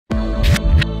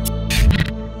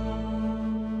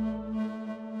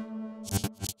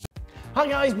Hi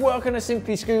guys, welcome to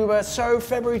Simply Scuba. So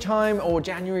February time or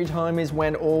January time is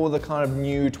when all the kind of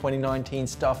new 2019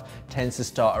 stuff tends to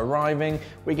start arriving.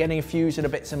 We're getting a few sort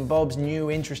of bits and bobs, new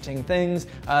interesting things.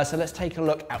 So let's take a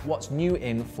look at what's new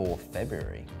in for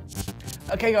February.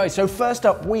 Okay guys, so first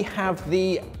up we have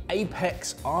the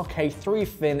Apeks RK3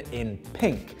 fin in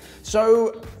pink.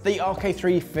 So the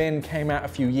RK3 fin came out a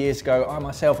few years ago.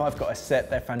 I've got a set.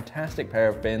 They're a fantastic pair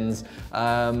of fins.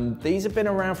 These have been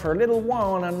around for a little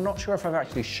while and I'm not sure if I've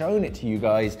actually shown it to you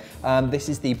guys. This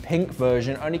is the pink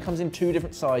version, only comes in two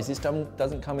different sizes,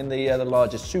 doesn't come in the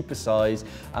largest super size,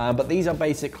 but these are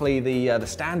basically the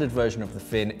standard version of the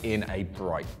fin in a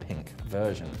bright pink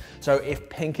version. So if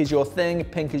pink is your thing,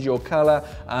 pink is your color,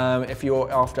 if you're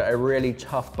after a really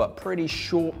tough but pretty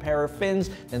short pair of fins,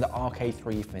 then the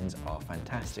RK3 fins are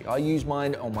fantastic. I use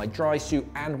mine on my dry suit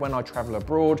and when I travel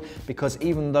abroad, because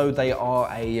even though they are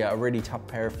a really tough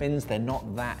pair of fins, they're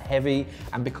not that heavy,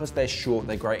 and because they're short,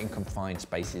 they're great in confined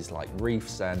spaces like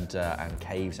reefs and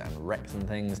caves and wrecks and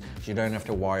things, so you don't have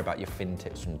to worry about your fin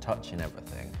tips from touching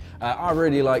everything. I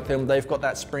really like them. They've got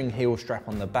that spring heel strap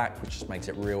on the back, which just makes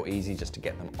it real easy just to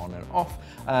get them on and off,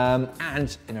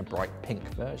 and in a bright pink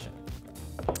version.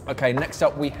 Okay, next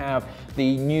up we have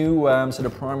the new sort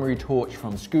of primary torch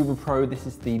from Scubapro. This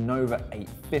is the Nova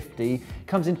 850. It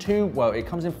comes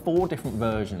in four different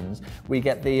versions. We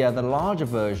get the larger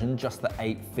version, just the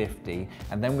 850,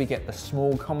 and then we get the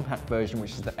small compact version,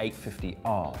 which is the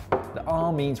 850R. The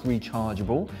R means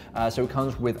rechargeable, so it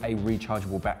comes with a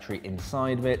rechargeable battery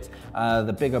inside of it.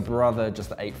 The bigger brother, just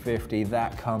the 850,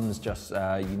 that comes just,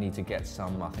 you need to get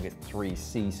some, I think it's 3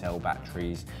 C-cell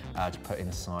batteries to put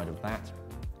inside of that.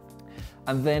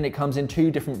 And then it comes in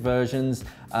two different versions.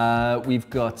 We've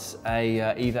got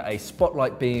either a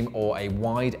spotlight beam or a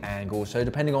wide angle. So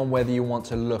depending on whether you want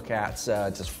to look at,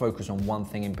 just focus on one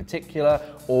thing in particular,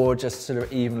 or just sort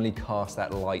of evenly cast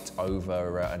that light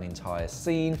over an entire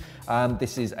scene,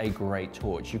 this is a great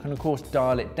torch. You can of course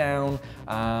dial it down,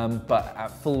 but at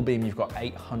full beam you've got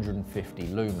 850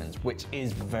 lumens, which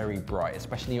is very bright,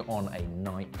 especially on a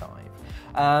night dive.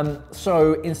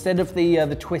 So instead of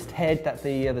the twist head that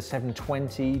the 720,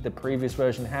 the previous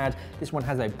version had, this one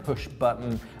has a push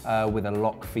button with a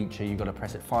lock feature. You've got to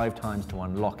press it 5 times to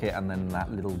unlock it, and then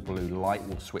that little blue light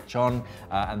will switch on,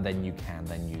 and then you can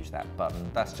then use that button.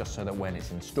 That's just so that when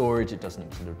it's in storage, it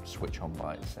doesn't sort of switch on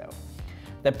by itself.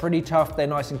 They're pretty tough, they're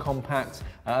nice and compact.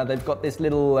 They've got this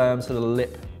little sort of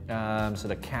lip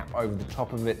sort of cap over the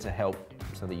top of it to help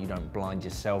so that you don't blind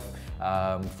yourself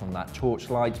from that torch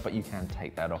light, but you can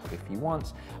take that off if you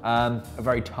want. A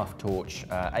very tough torch,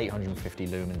 850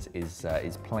 lumens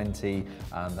is plenty.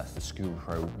 That's the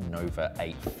Scubapro Nova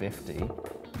 850.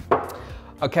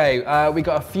 Okay, we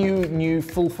got a few new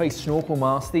full-face snorkel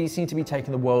masks. These seem to be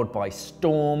taking the world by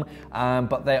storm,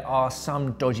 but there are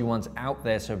some dodgy ones out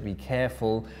there, so be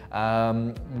careful.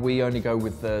 We only go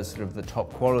with the sort of the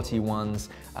top quality ones.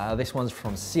 This one's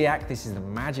from Seac. This is the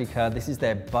Magica. This is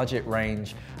their budget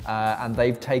range, and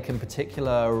they've taken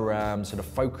particular sort of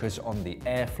focus on the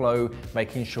airflow,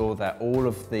 making sure that all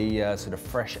of the sort of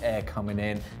fresh air coming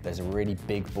in, there's a really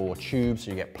big bore tube, so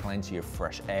you get plenty of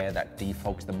fresh air that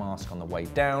defogs the mask on the way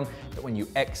down, but when you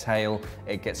exhale,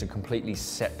 it gets a completely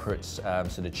separate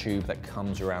sort of tube that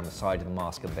comes around the side of the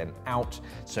mask and then out,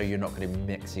 so you're not going to be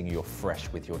mixing your fresh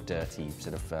with your dirty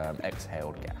sort of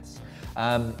exhaled gas.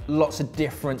 Lots of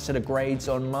different sort of grades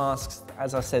on masks.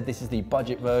 As I said, this is the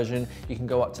budget version. You can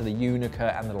go up to the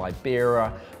Unica and the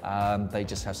Libera. They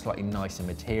just have slightly nicer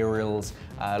materials,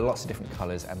 lots of different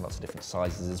colors and lots of different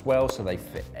sizes as well, so they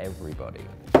fit everybody.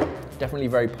 Definitely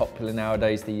very popular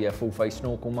nowadays, the full face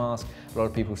snorkel mask. A lot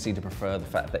of people seem to prefer the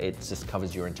fact that it just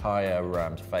covers your entire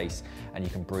face and you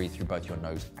can breathe through both your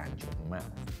nose and your mouth.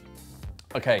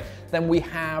 Okay, then we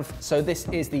have, so this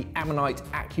is the Ammonite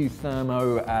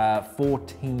Thermo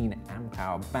 14 amp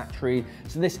hour battery.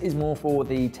 So this is more for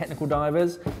the technical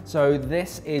divers. So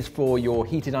this is for your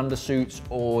heated undersuits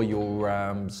or your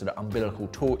sort of umbilical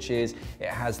torches. It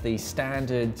has the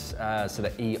standard sort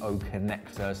of EO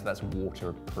connector, so that's a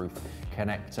waterproof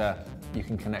connector. You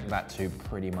can connect that to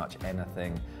pretty much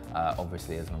anything,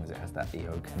 obviously as long as it has that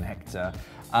EO connector.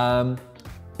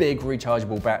 Big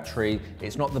rechargeable battery.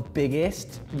 It's not the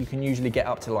biggest. You can usually get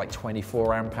up to like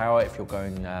 24 amp hour if you're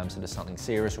going sort of something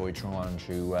serious, or you're trying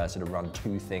to sort of run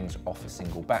 2 things off a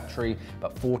single battery.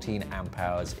 But 14 amp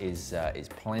hours is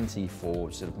plenty for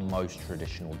sort of most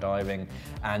traditional diving.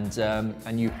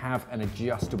 And you have an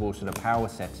adjustable sort of power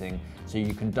setting, so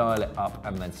you can dial it up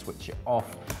and then switch it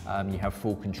off. You have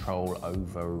full control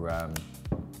over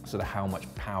sort of how much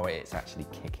power it's actually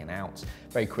kicking out.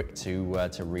 Very quick to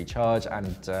recharge,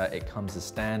 and it comes as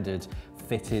standard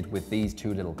fitted with these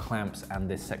two little clamps and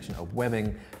this section of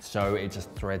webbing, so it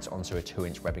just threads onto a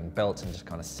 2-inch webbing belt and just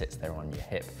kind of sits there on your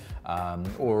hip.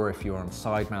 Or if you're on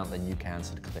side mount, then you can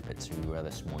sort of clip it to the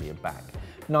small of your back.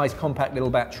 Nice compact little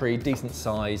battery, decent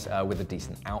size with a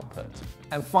decent output.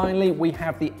 And finally, we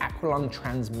have the Aqua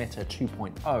Transmitter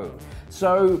 2.0.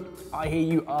 So I hear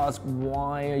you ask,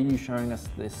 why are you showing us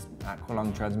this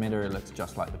Aqua transmitter? It looks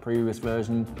just like the previous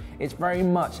version. It's very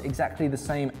much exactly the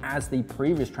same as the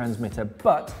previous transmitter,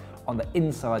 but on the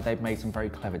inside, they've made some very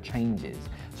clever changes.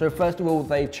 So first of all,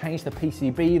 they've changed the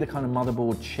PCB, the kind of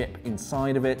motherboard chip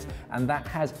inside of it, and that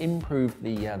has improved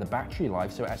the battery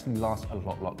life, so it actually lasts a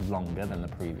lot longer than the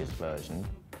previous version.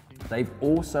 They've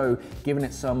also given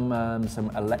it some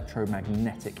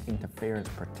electromagnetic interference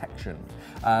protection.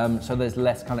 So there's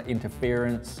less kind of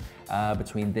interference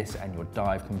between this and your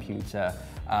dive computer.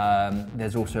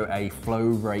 There's also a flow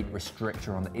rate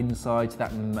restrictor on the inside, so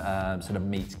that sort of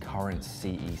meets current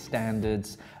CE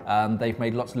standards. They've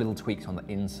made lots of little tweaks on the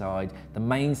inside. The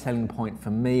main selling point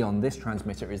for me on this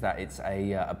transmitter is that it's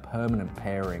a permanent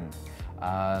pairing.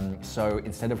 So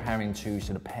instead of having to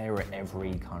sort of pair it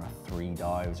every kind of 3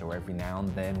 dives or every now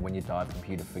and then when your dive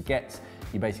computer forgets,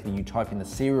 you type in the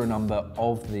serial number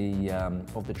of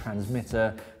the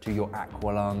transmitter to your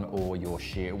Aqua or your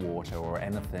Shearwater or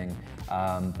anything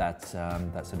that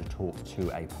sort of talks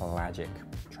to a pelagic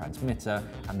transmitter,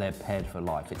 and they're paired for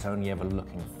life. It's only ever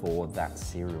looking for that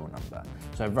serial number.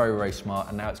 So very smart,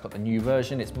 and now it's got the new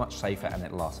version. It's much safer and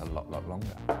it lasts a lot longer.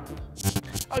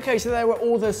 Okay, so there were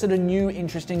all the sort of new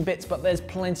interesting bits, but there's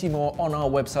plenty more on our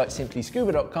website,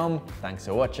 simplyscuba.com. Thanks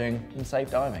for watching and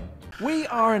safe diving. We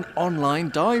are an online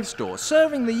dive store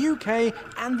serving the UK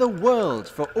and the world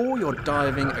for all your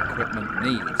diving equipment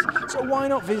needs. So why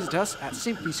not visit us at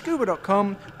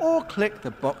simplyscuba.com or click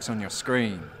the box on your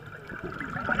screen.